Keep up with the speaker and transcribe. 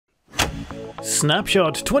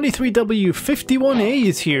Snapshot 23w51a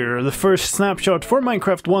is here, the first snapshot for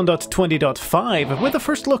Minecraft 1.20.5, with a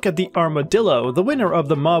first look at the Armadillo, the winner of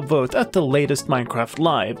the mob vote at the latest Minecraft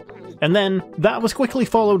Live. And then, that was quickly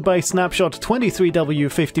followed by Snapshot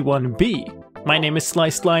 23w51b. My name is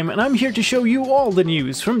Slime, and I'm here to show you all the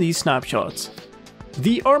news from these snapshots.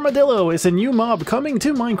 The Armadillo is a new mob coming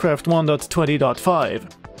to Minecraft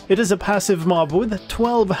 1.20.5. It is a passive mob with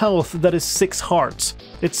 12 health that is 6 hearts.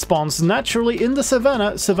 It spawns naturally in the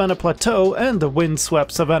savanna plateau, and the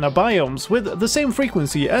windswept savanna biomes with the same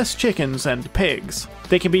frequency as chickens and pigs.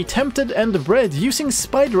 They can be tempted and bred using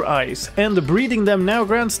spider eyes, and breeding them now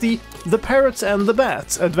grants the parrots and the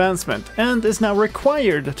bats advancement, and is now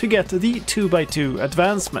required to get the 2x2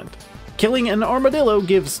 advancement. Killing an armadillo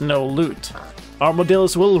gives no loot.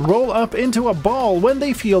 Armadillos will roll up into a ball when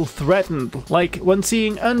they feel threatened, like when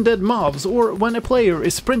seeing undead mobs or when a player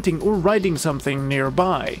is sprinting or riding something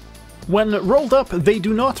nearby. When rolled up, they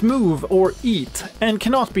do not move or eat, and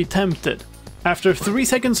cannot be tempted. After 3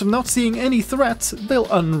 seconds of not seeing any threats,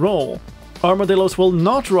 they'll unroll. Armadillos will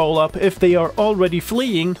not roll up if they are already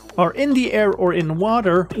fleeing, are in the air or in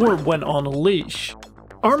water, or when on a leash.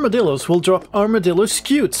 Armadillos will drop armadillo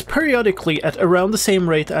scutes periodically at around the same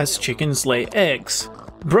rate as chickens lay eggs.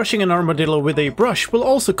 Brushing an armadillo with a brush will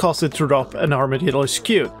also cause it to drop an armadillo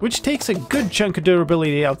scute, which takes a good chunk of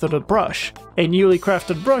durability out of the brush. A newly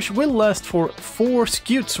crafted brush will last for 4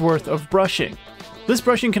 scutes worth of brushing. This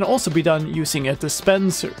brushing can also be done using a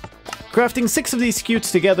dispenser. Crafting 6 of these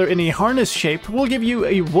scutes together in a harness shape will give you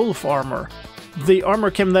a wolf armor. The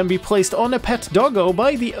armor can then be placed on a pet doggo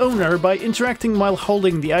by the owner by interacting while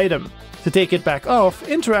holding the item. To take it back off,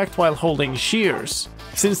 interact while holding shears.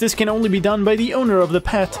 Since this can only be done by the owner of the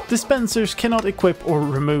pet, dispensers cannot equip or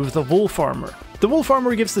remove the wolf armor. The wolf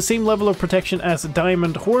armor gives the same level of protection as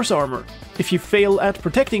diamond horse armor. If you fail at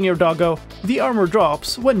protecting your doggo, the armor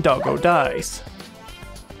drops when doggo dies.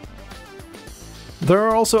 There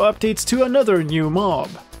are also updates to another new mob,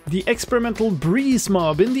 the experimental breeze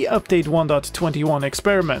mob in the update 1.21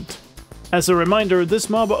 experiment. As a reminder, this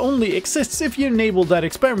mob only exists if you enable that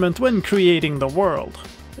experiment when creating the world.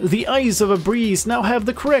 The eyes of a breeze now have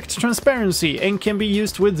the correct transparency and can be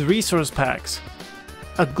used with resource packs.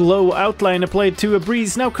 A glow outline applied to a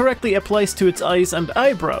breeze now correctly applies to its eyes and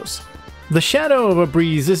eyebrows. The shadow of a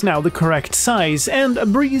breeze is now the correct size, and a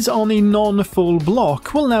breeze on a non-full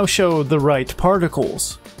block will now show the right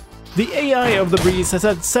particles. The AI of the breeze has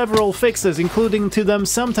had several fixes, including to them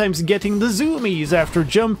sometimes getting the zoomies after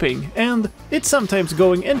jumping, and it sometimes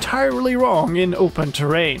going entirely wrong in open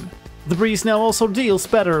terrain. The breeze now also deals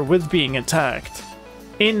better with being attacked.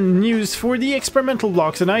 In news for the experimental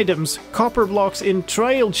blocks and items, copper blocks in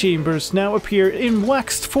trial chambers now appear in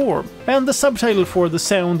waxed form, and the subtitle for the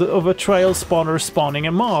sound of a trial spawner spawning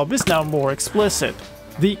a mob is now more explicit.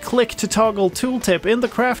 The click to toggle tooltip in the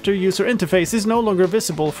crafter user interface is no longer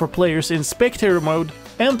visible for players in spectator mode,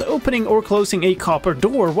 and opening or closing a copper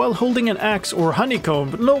door while holding an axe or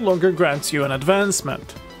honeycomb no longer grants you an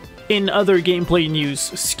advancement. In other gameplay news,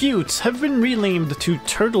 scutes have been renamed to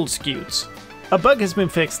turtle scutes. A bug has been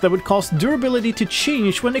fixed that would cause durability to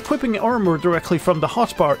change when equipping armor directly from the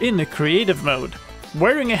hotbar in a creative mode.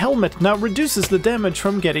 Wearing a helmet now reduces the damage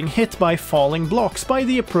from getting hit by falling blocks by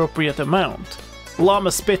the appropriate amount.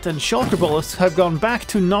 Llama Spit and Shulker Bullets have gone back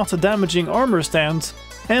to not damaging armor stands,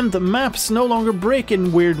 and maps no longer break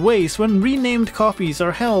in weird ways when renamed copies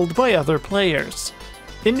are held by other players.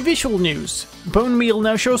 In visual news, bone meal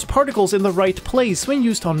now shows particles in the right place when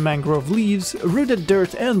used on mangrove leaves, rooted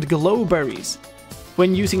dirt and glowberries.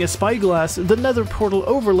 When using a spyglass, the nether portal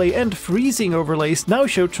overlay and freezing overlays now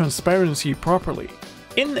show transparency properly.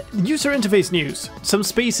 In user interface news, some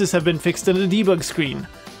spaces have been fixed in the debug screen.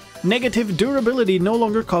 Negative durability no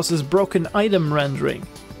longer causes broken item rendering.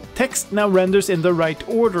 Text now renders in the right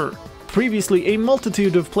order. Previously, a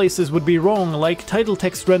multitude of places would be wrong, like title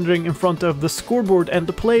text rendering in front of the scoreboard and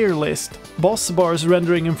the player list, boss bars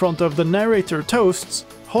rendering in front of the narrator toasts,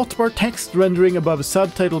 hotbar text rendering above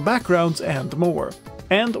subtitle backgrounds, and more.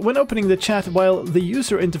 And when opening the chat while the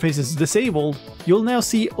user interface is disabled, you'll now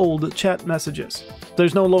see old chat messages.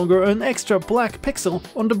 There's no longer an extra black pixel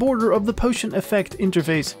on the border of the potion effect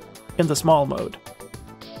interface in the small mode.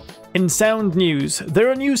 In sound news, there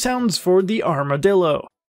are new sounds for the Armadillo.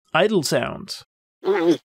 Idle sounds.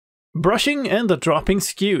 Brushing and dropping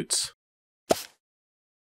scutes.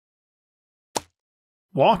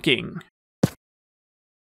 Walking.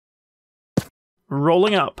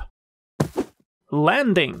 Rolling up.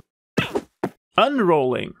 Landing.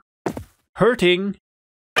 Unrolling. Hurting.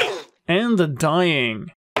 And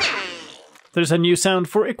dying. There's a new sound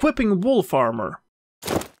for equipping wolf armor.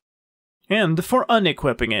 and for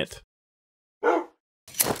unequipping it.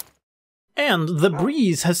 And the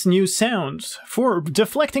Breeze has new sounds for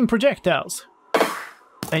deflecting projectiles.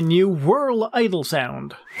 A new whirl idle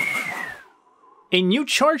sound. A new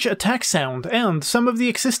charge attack sound, and some of the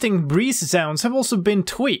existing Breeze sounds have also been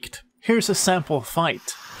tweaked. Here's a sample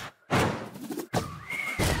fight.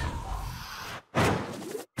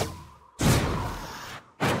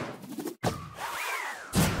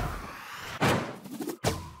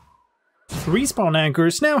 Respawn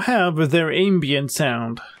anchors now have their ambient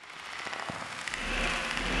sound.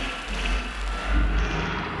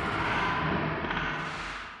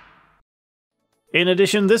 In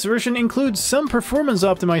addition, this version includes some performance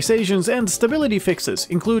optimizations and stability fixes,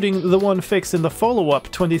 including the one fixed in the follow-up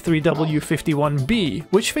 23w51b,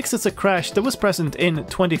 which fixes a crash that was present in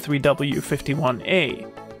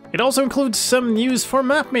 23w51a. It also includes some news for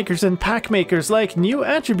map makers and pack makers, like new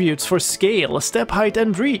attributes for scale, step height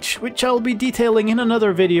and reach, which I'll be detailing in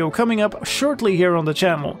another video coming up shortly here on the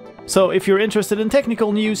channel. So if you're interested in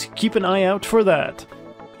technical news, keep an eye out for that.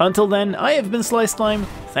 Until then, I have been Sliced Slime,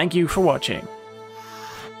 thank you for watching.